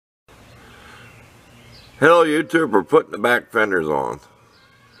Hello YouTube, we're putting the back fenders on.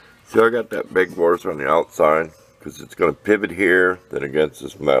 See, I got that big washer on the outside because it's going to pivot here, then against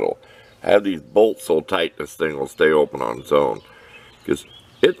this metal. I have these bolts so tight this thing will stay open on its own. Because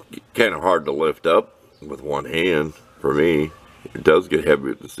it's kind of hard to lift up with one hand for me. It does get heavy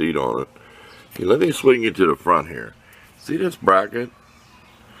with the seat on it. Okay, let me swing you to the front here. See this bracket?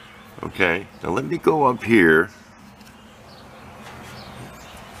 Okay, now let me go up here.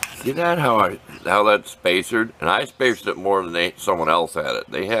 See that how that's spacered? And I spaced it more than someone else had it.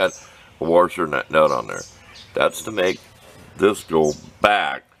 They had a washer and that nut on there. That's to make this go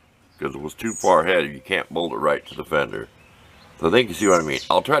back because it was too far ahead. You can't bolt it right to the fender. So I think you see what I mean.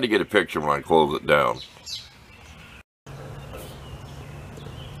 I'll try to get a picture when I close it down.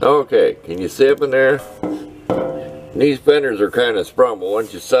 Okay, can you see up in there? These fenders are kind of sprung, but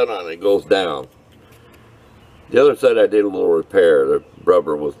once you set on it, it goes down. The other side I did a little repair. The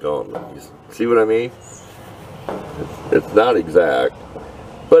rubber was gone. You see what I mean? It's not exact,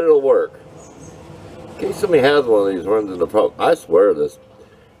 but it'll work. In case somebody has one of these runs into problem, I swear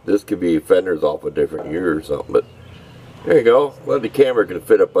this could be fenders off a different year or something. But there you go. Glad the camera can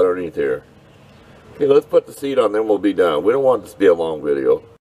fit up underneath here. Okay, let's put the seat on, then we'll be done. We don't want this to be a long video.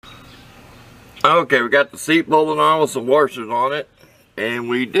 Okay, we got the seat bolted on with some washers on it, and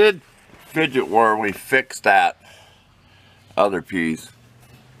we did fidget where we fixed that other piece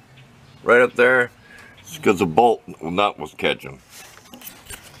right up there. It's because the bolt nut was catching.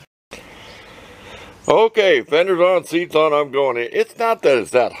 Okay, fenders on, seats on, I'm going in. It's not that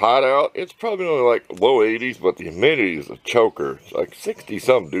it's that hot out. It's probably only like low 80s, but the humidity is a choker. It's like 60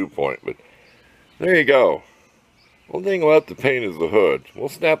 some dew point, but there you go. One thing we'll have to paint is the hood. We'll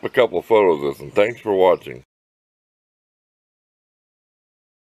snap a couple photos of this, and thanks for watching.